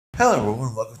Hello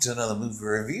everyone, welcome to another movie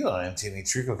review. I am Timmy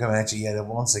Trico coming at you yet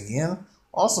once again,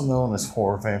 also known as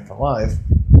Horror Fan for Life.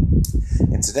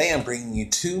 And today I'm bringing you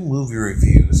two movie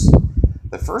reviews.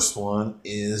 The first one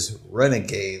is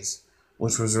Renegades,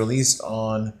 which was released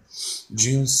on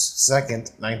June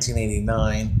 2nd,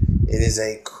 1989. It is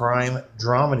a crime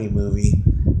dramedy movie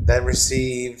that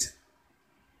received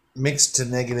mixed to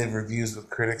negative reviews with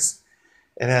critics.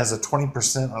 It has a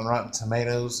 20% on Rotten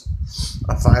Tomatoes,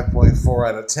 a 5.4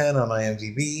 out of 10 on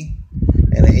IMDb,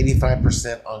 and an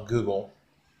 85% on Google.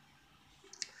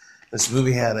 This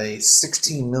movie had a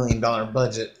 $16 million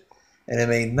budget, and it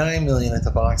made $9 million at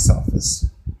the box office.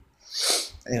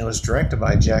 And it was directed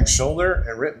by Jack Shoulder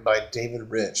and written by David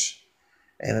Rich.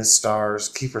 And it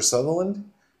stars Kiefer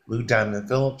Sutherland, Lou Diamond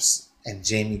Phillips, and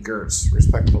Jamie Gertz,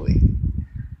 respectively.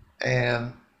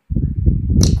 And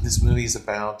this movie is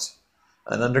about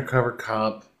an undercover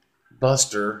cop,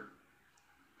 Buster,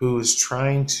 who is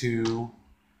trying to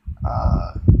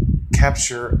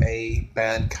capture a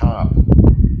bad cop.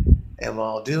 And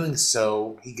while doing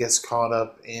so, he gets caught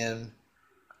up in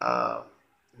not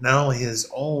only his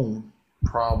own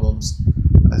problems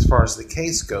as far as the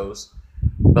case goes,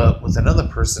 but with another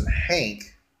person,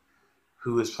 Hank,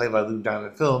 who is played by Lou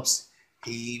Diamond Phillips.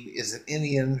 He is an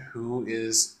Indian who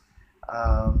is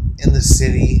in the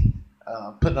city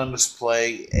putting on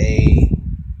display a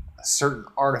certain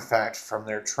artifact from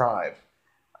their tribe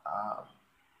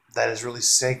that is really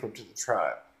sacred to the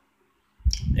tribe.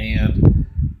 And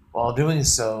while doing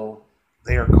so,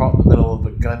 they are caught in the middle of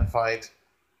a gunfight.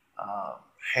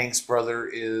 Hank's brother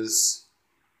is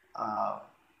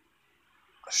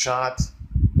shot,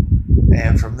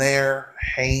 and from there,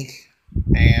 Hank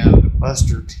and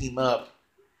Buster team up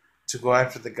to go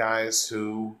after the guys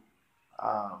who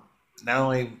not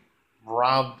only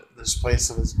robbed this place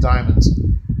of its diamonds,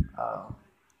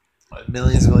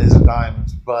 millions and millions of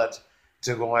diamonds, but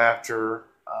to go after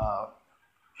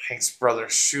Hank's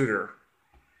brother's shooter.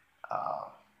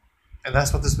 And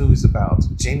that's what this movie's about.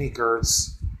 Jamie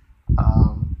Gertz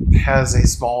has a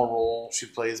small role. She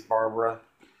plays Barbara.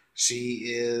 She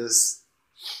is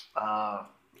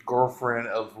girlfriend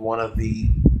of one of the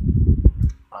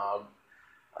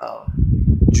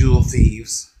jewel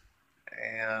thieves,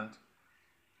 and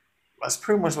that's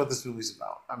pretty much what this movie's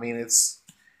about. I mean, it's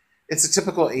a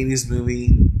typical 80s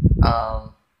movie,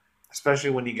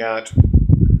 especially when you got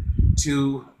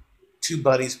two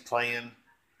buddies playing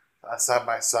side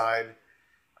by side.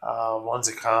 One's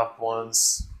a cop,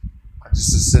 one's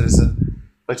just a citizen.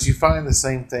 But you find the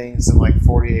same things in like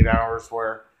 48 Hours,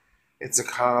 where it's a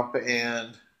cop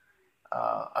and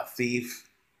a thief.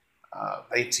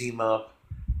 They team up.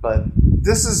 But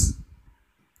this is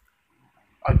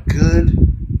a good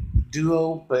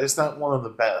duo, but it's not one of the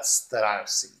best that I've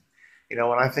seen. You know,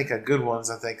 when I think of good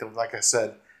ones, I think of, like I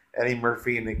said, Eddie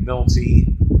Murphy and Nick Nolte,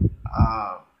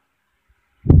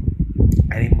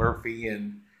 Eddie Murphy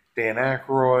and Dan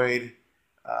Aykroyd,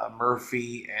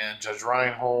 Murphy and Judge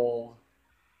Reinhold,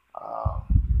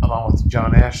 along with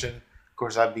John Ashton. Of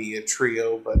course, that'd be a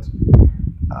trio, but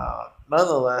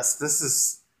nonetheless, this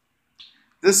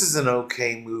is an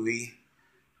okay movie.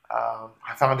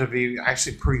 I found it to be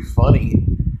actually pretty funny,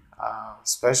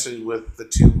 especially with the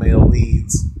two male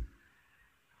leads.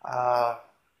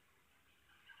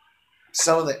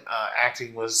 Some of the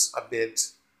acting was a bit,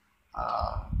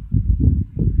 I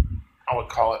would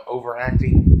call it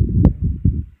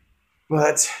overacting,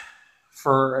 but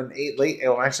for a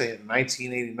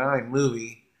 1989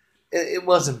 movie, it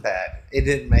wasn't bad. It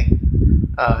didn't make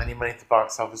any money at the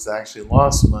box office. It actually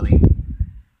lost money.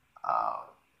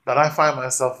 But I find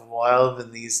myself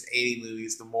loving these 80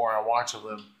 movies the more I watch of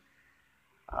them.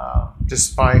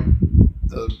 Despite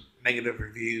the negative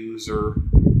reviews or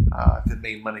if it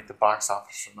made money at the box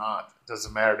office or not. It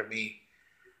doesn't matter to me.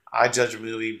 I judge a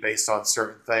movie based on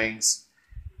certain things.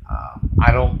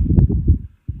 I don't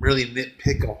really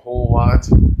nitpick a whole lot,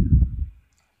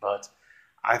 but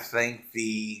I think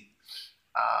the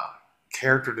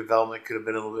character development could have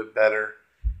been a little bit better.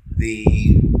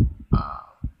 The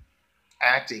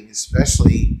acting,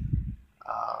 especially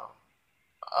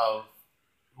of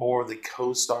more of the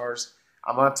co-stars.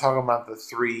 I'm not talking about the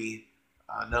three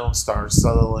known stars,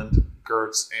 Sutherland,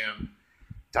 Gertz, and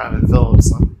Diamond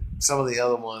Phillips. Some of the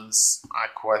other ones I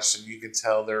question. You can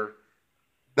tell they're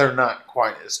not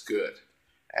quite as good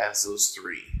as those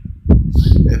three.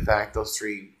 In fact, those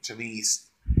three, to me,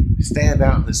 stand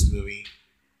out in this movie,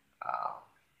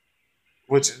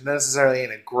 which necessarily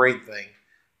ain't a great thing,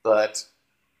 but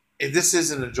if this is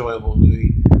an enjoyable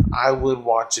movie, I would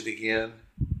watch it again.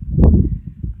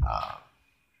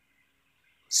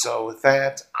 So with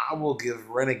that, I will give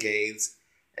Renegades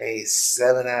a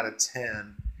 7 out of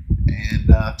 10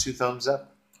 and 2 thumbs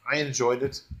up. I enjoyed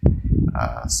it.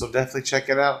 So definitely check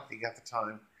it out if you got the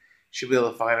time. Should be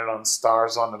able to find it on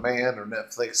Stars on Demand or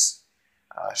Netflix.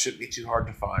 Shouldn't be too hard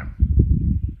to find.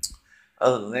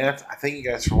 Other than that, I thank you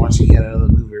guys for watching yet another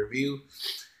movie review.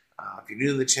 If you're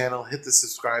new to the channel, hit the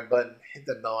subscribe button, hit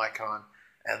that bell icon,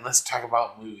 and let's talk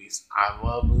about movies. I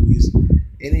love movies.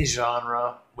 Any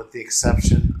genre, with the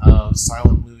exception of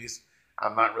silent movies,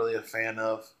 I'm not really a fan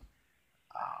of.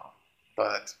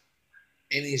 But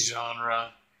any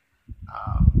genre,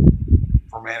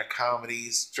 romantic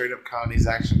comedies, straight up comedies,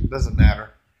 action, doesn't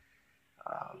matter.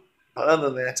 But other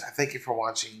than that, I thank you for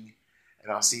watching,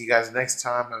 and I'll see you guys next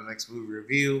time on the next movie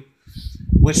review,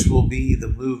 which will be the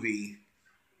movie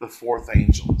The Fourth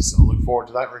Angel. So look forward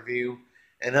to that review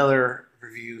and other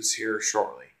reviews here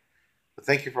shortly. But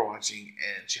thank you for watching,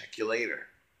 and check you later.